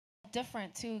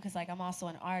different too, because like I'm also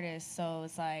an artist, so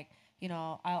it's like,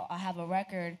 I'll have a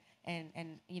record, and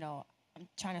I'm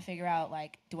trying to figure out,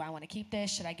 like, do I want to keep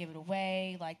this? Should I give it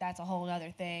away? Like, that's a whole other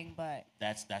thing. But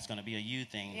That's going to be a you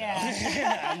thing, though.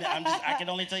 yeah, I can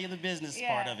only tell you the business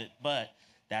part yeah, of it, but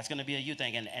that's going to be a you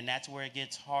thing, and that's where it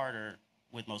gets harder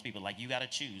with most people. Like, you got to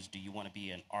choose: do you want to be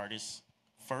an artist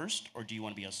first, or do you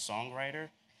want to be a songwriter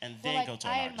and well, then like go to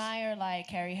an I artist? admire like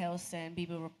Carrie Hilson,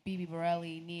 BB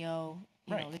Borelli, Neo,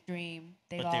 Right. The Dream.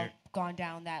 They've But all they're gone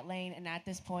down that lane, and at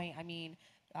this point, I mean,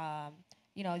 um,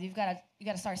 you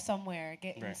gotta start somewhere,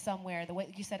 getting right, somewhere. The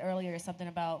way you said earlier, something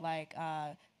about like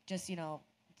just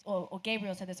or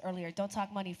Gabriel said this earlier. Don't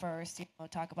talk money first.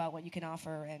 Talk about what you can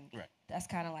offer, and right. that's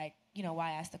kind of like why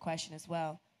I asked the question as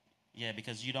well. Yeah,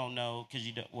 because you don't know, because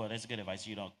you don't, well, that's good advice.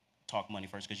 You don't talk money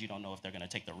first because you don't know if they're going to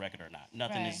take the record or not.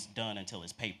 Nothing Right. is done until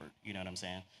it's papered. You know what I'm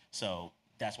saying? So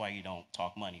that's why you don't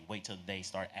talk money. Wait till they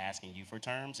start asking you for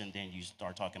terms, and then you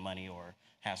start talking money or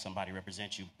have somebody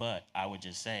represent you. But I would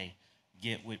just say,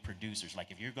 get with producers.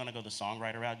 Like, if you're going to go the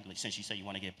songwriter route, since you say you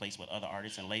want to get placed with other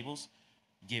artists and labels,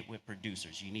 get with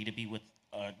producers. You need to be with,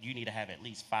 you need to have at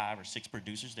least 5 or 6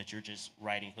 producers that you're just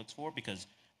writing hooks for, because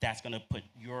that's going to put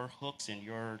your hooks and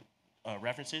your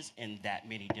references in that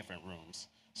many different rooms.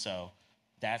 So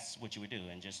that's what you would do,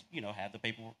 and just have the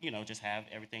paper, just have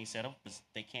everything set up, because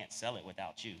they can't sell it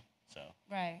without you. So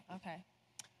Right. Okay.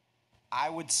 I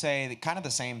would say that kind of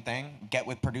the same thing. Get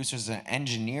with producers and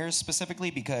engineers specifically,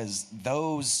 because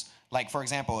those, like, for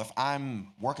example, if I'm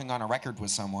working on a record with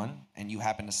someone and you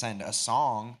happen to send a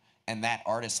song and that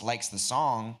artist likes the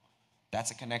song,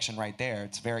 that's a connection right there.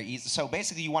 It's very easy. So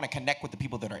basically, you want to connect with the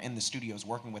people that are in the studios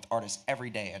working with artists every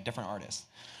day, a different artist,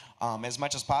 as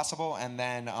much as possible. And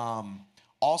then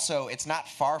also, it's not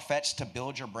far-fetched to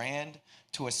build your brand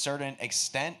to a certain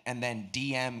extent and then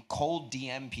cold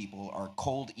DM people or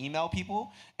cold email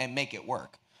people and make it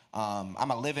work.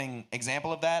 I'm a living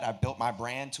example of that. I built my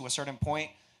brand to a certain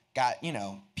point. Got,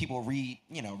 people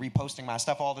reposting my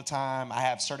stuff all the time. I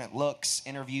have certain looks,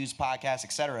 interviews, podcasts,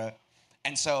 etc.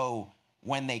 And so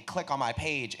when they click on my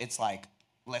page, it's like,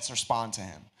 let's respond to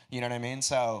him. You know what I mean?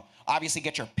 So obviously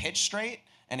get your pitch straight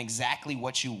and exactly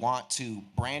what you want to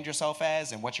brand yourself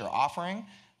as and what you're offering.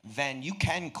 Then you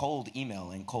can cold email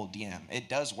and cold DM. It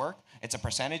does work. It's a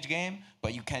percentage game,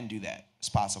 but you can do that. It's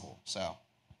possible. So